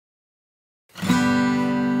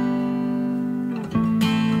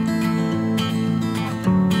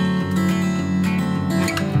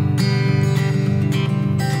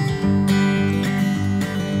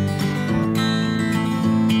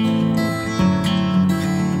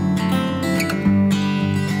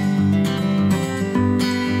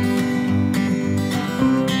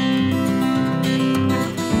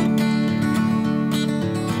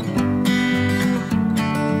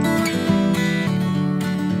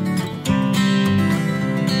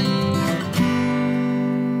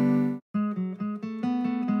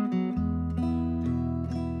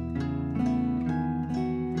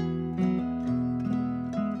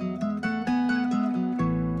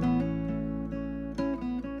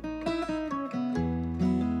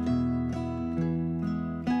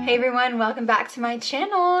Hey everyone, welcome back to my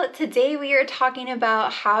channel. Today we are talking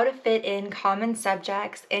about how to fit in common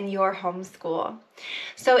subjects in your homeschool.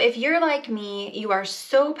 So if you're like me, you are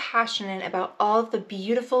so passionate about all of the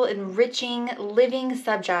beautiful, enriching, living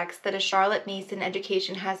subjects that a Charlotte Mason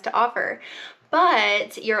education has to offer,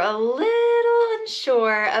 but you're a little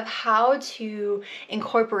unsure of how to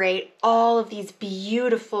incorporate all of these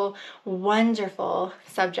beautiful, wonderful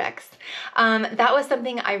subjects. That was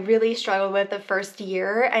something I really struggled with the first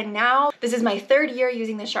year, and now this is my third year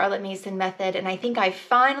using the Charlotte Mason method, and I think I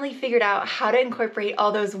finally figured out how to incorporate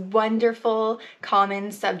all those wonderful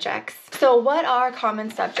common subjects. So what are common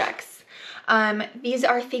subjects? These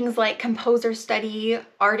are things like composer study,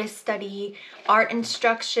 artist study, art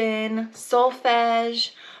instruction,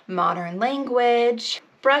 solfege, modern language,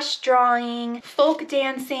 brush drawing, folk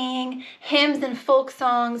dancing, hymns and folk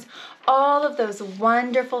songs, all of those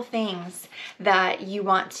wonderful things that you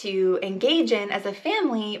want to engage in as a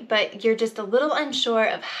family, but you're just a little unsure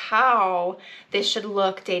of how this should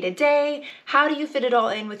look day to day. How do you fit it all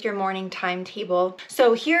in with your morning timetable?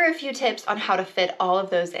 So here are a few tips on how to fit all of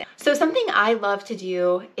those in. So something I love to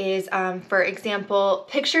do is, for example,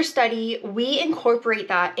 picture study. We incorporate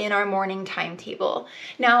that in our morning timetable.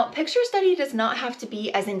 Now, picture study does not have to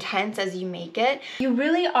be as intense as you make it. You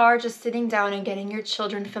really are just sitting down and getting your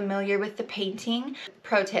children familiar with the painting.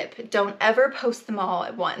 Pro tip, don't ever post them all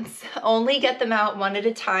at once. Only get them out one at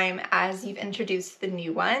a time as you've introduced the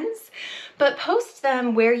new ones, but post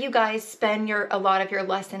them where you guys spend a lot of your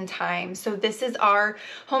lesson time. So this is our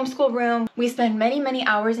homeschool room. We spend many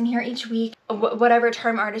hours in here each week. Whatever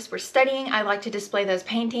term artist we're studying, I like to display those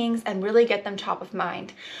paintings and really get them top of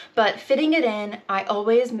mind. But fitting it in, I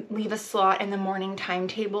always leave a slot in the morning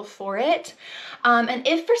timetable for it. And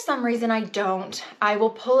if for some reason I don't, I will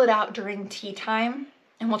pull it out during tea time.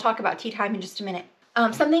 And we'll talk about tea time in just a minute.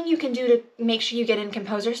 Something you can do to make sure you get in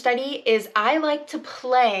composer study is I like to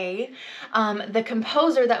play the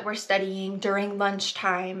composer that we're studying during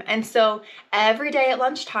lunchtime. And so every day at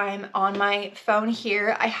lunchtime on my phone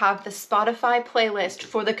here, I have the Spotify playlist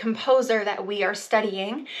for the composer that we are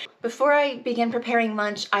studying. Before I begin preparing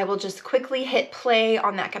lunch, I will just quickly hit play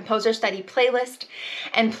on that composer study playlist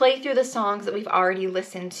and play through the songs that we've already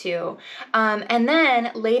listened to. And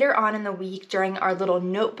then later on in the week, during our little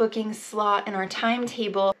notebooking slot in our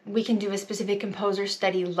timetable, we can do a specific composer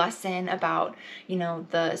study lesson about,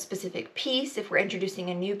 the specific piece. If we're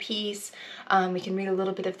introducing a new piece, we can read a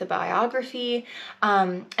little bit of the biography.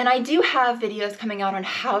 And I do have videos coming out on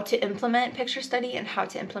how to implement picture study and how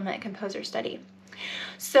to implement composer study.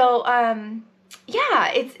 So,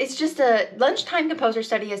 yeah, it's just a lunchtime composer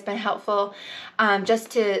study has been helpful,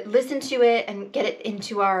 just to listen to it and get it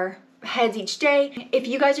into our heads each day. If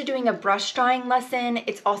you guys are doing a brush drawing lesson,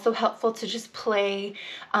 it's also helpful to just play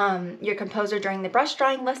your composer during the brush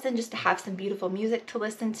drawing lesson, just to have some beautiful music to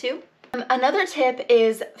listen to. Another tip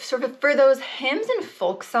is sort of for those hymns and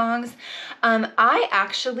folk songs. I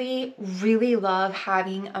actually really love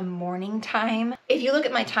having a morning time. If you look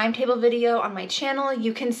at my timetable video on my channel,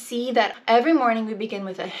 you can see that every morning we begin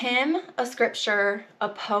with a hymn, a scripture, a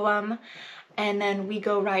poem, and then we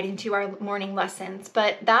go right into our morning lessons.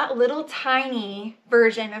 But that little tiny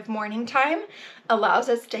version of morning time allows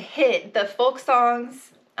us to hit the folk songs,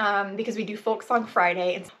 because we do Folk Song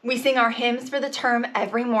Friday. We sing our hymns for the term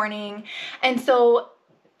every morning. And so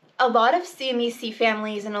a lot of CMEC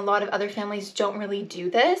families and a lot of other families don't really do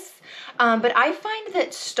this. But I find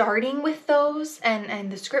that starting with those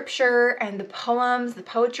and the scripture and the poems, the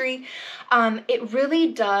poetry, it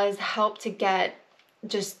really does help to get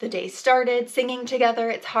just the day started singing together.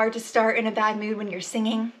 It's hard to start in a bad mood when you're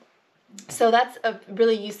singing. So that's a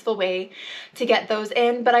really useful way to get those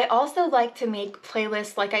in. But I also like to make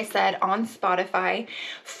playlists, like I said, on Spotify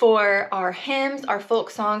for our hymns, our folk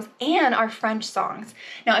songs, and our French songs.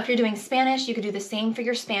 Now, if you're doing Spanish, you could do the same for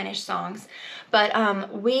your Spanish songs.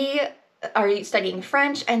 But we are studying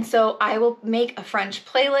French, and so I will make a French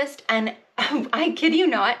playlist. And I kid you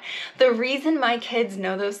not, the reason my kids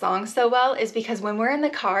know those songs so well is because when we're in the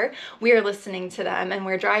car, we are listening to them, and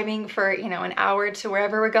we're driving for, an hour to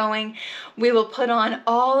wherever we're going. We will put on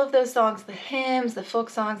all of those songs, the hymns, the folk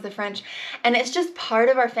songs, the French, and it's just part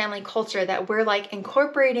of our family culture that we're like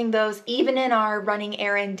incorporating those even in our running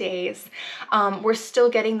errand days. We're still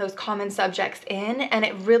getting those common subjects in, and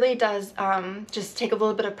it really does just take a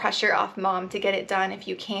little bit of pressure off mom to get it done if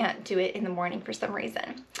you can't do it in the morning for some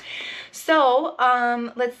reason. So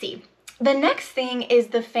let's see. The next thing is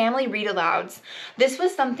the family read alouds. This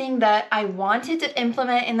was something that I wanted to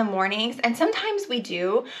implement in the mornings, and sometimes we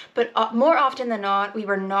do, but more often than not, we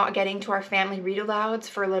were not getting to our family read alouds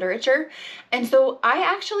for literature. And so I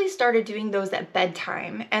actually started doing those at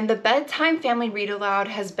bedtime, and the bedtime family read aloud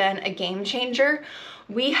has been a game changer.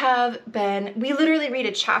 We literally read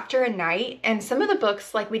a chapter a night, and some of the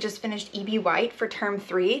books, like we just finished E.B. White for term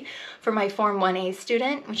 3 for my Form 1A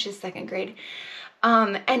student, which is 2nd grade.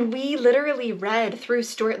 And we literally read through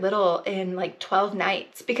Stuart Little in like 12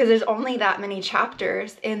 nights because there's only that many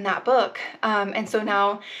chapters in that book. And so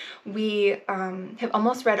now we have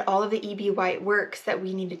almost read all of the E.B. White works that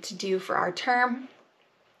we needed to do for our term.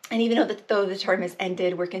 And even though the term is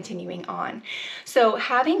ended, we're continuing on. So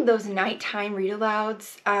having those nighttime read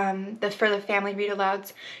alouds, for the family read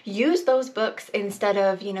alouds, use those books instead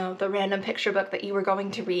of, the random picture book that you were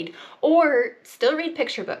going to read, or still read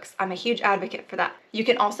picture books. I'm a huge advocate for that. You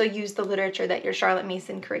can also use the literature that your Charlotte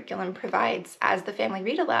Mason curriculum provides as the family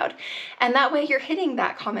read aloud. And that way you're hitting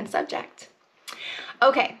that common subject.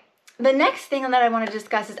 Okay. The next thing that I want to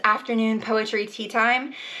discuss is afternoon poetry tea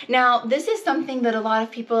time. Now, this is something that a lot of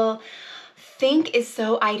people think is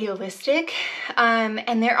so idealistic,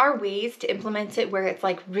 and there are ways to implement it where it's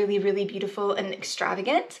like really, really beautiful and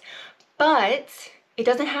extravagant, but it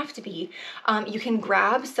doesn't have to be. You can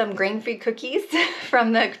grab some grain-free cookies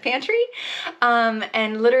from the pantry,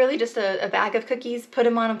 and literally just a bag of cookies, put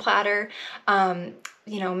them on a platter,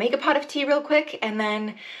 make a pot of tea real quick, and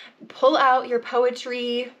then pull out your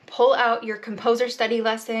poetry, pull out your composer study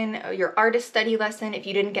lesson, or your artist study lesson if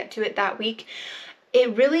you didn't get to it that week.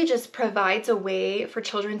 It really just provides a way for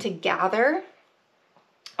children to gather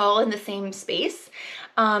all in the same space,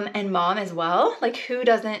 and mom as well. Like, who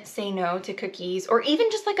doesn't say no to cookies, or even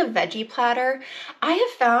just like a veggie platter? I have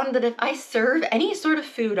found that if I serve any sort of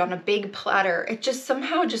food on a big platter, it just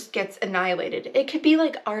somehow just gets annihilated. It could be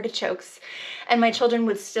like artichokes, and my children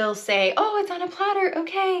would still say, oh, it's on a platter,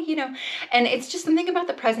 okay, and it's just something about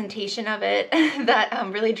the presentation of it that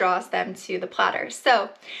really draws them to the platter. So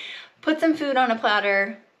put some food on a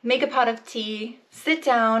platter, make a pot of tea, sit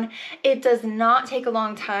down. It does not take a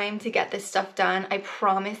long time to get this stuff done, I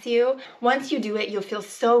promise you. Once you do it, you'll feel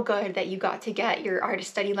so good that you got to get your artist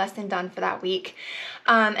study lesson done for that week.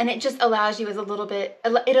 And it just allows you a little bit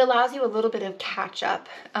of catch up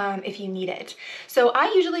if you need it. So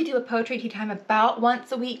I usually do a poetry tea time about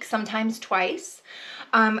once a week, sometimes twice.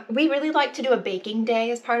 We really like to do a baking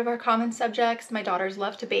day as part of our common subjects. My daughters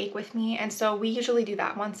love to bake with me, and so we usually do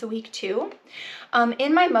that once a week too.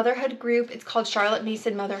 In my motherhood group, it's called Charlotte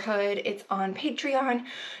Mason Motherhood. It's on Patreon.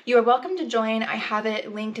 You are welcome to join. I have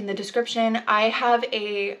it linked in the description. I have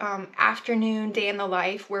a afternoon day in the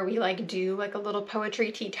life where we do like a little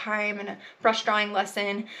poetry tea time and a brush drawing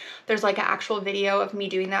lesson. There's like an actual video of me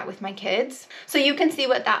doing that with my kids. So you can see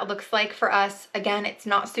what that looks like for us. Again, it's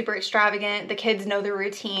not super extravagant. The kids know the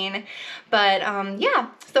routine, but yeah,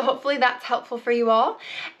 so hopefully that's helpful for you all.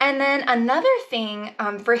 And then another thing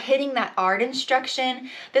for hitting that art instruction,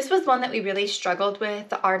 this was one that we really struggled with,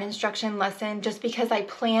 the art instruction lesson, just because I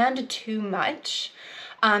planned too much.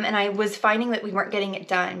 And I was finding that we weren't getting it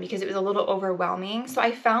done because it was a little overwhelming. So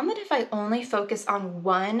I found that if I only focus on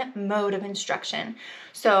one mode of instruction,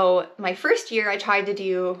 so my first year I tried to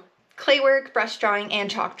do clay work, brush drawing, and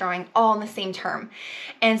chalk drawing all in the same term.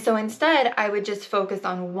 And so instead I would just focus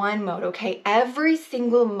on one mode, okay? Every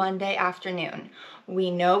single Monday afternoon. We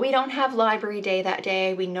know we don't have library day that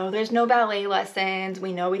day. We know there's no ballet lessons.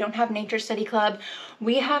 We know we don't have nature study club.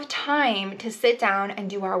 We have time to sit down and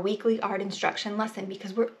do our weekly art instruction lesson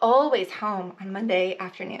because we're always home on Monday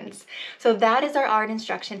afternoons. So that is our art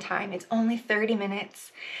instruction time. It's only 30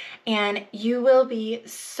 minutes. And you will be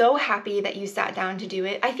so happy that you sat down to do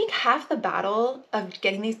it. I think half the battle of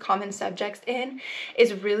getting these common subjects in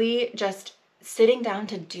is really just sitting down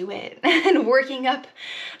to do it and working up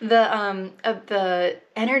the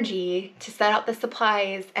energy to set out the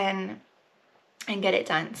supplies and get it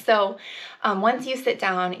done. So once you sit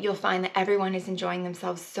down, you'll find that everyone is enjoying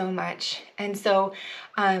themselves so much. And so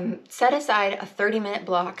set aside a 30-minute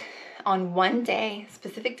block on one day,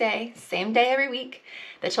 specific day, same day every week.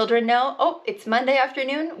 The children know, oh, it's Monday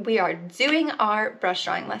afternoon. We are doing our brush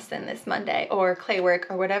drawing lesson this Monday, or clay work,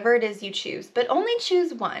 or whatever it is you choose, but only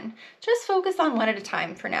choose one. Just focus on one at a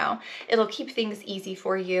time for now. It'll keep things easy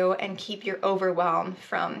for you and keep your overwhelm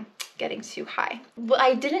from getting too high. Well,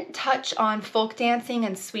 I didn't touch on folk dancing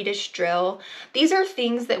and Swedish drill. These are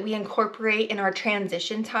things that we incorporate in our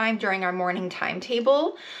transition time during our morning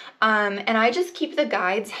timetable. And I just keep the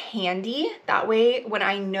guides handy. That way, when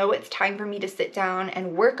I know it's time for me to sit down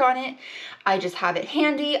and work on it, I just have it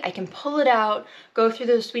handy. I can pull it out, go through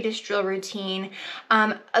the Swedish drill routine.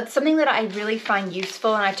 Something that I really find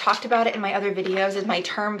useful, and I've talked about it in my other videos, is my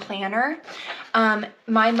term planner.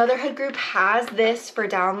 My motherhood group has this for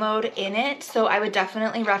download in it, so I would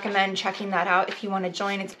definitely recommend checking that out if you want to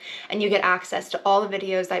join it, and you get access to all the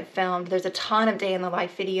videos I've filmed. There's a ton of day in the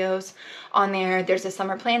life videos on there. There's a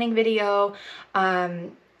summer planning video.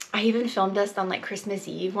 I even filmed us on like Christmas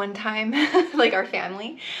Eve one time, like our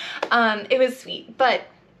family. It was sweet, but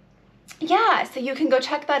yeah, so you can go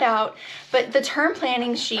check that out. But the term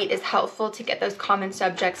planning sheet is helpful to get those common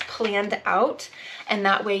subjects planned out, and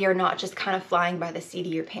that way you're not just kind of flying by the seat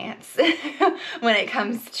of your pants when it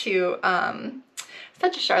comes to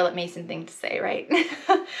such a Charlotte Mason thing to say, right?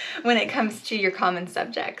 When it comes to your common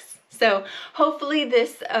subjects. So hopefully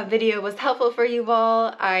this video was helpful for you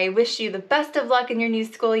all. I wish you the best of luck in your new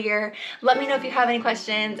school year. Let me know if you have any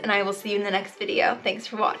questions, and I will see you in the next video. Thanks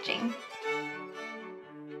for watching.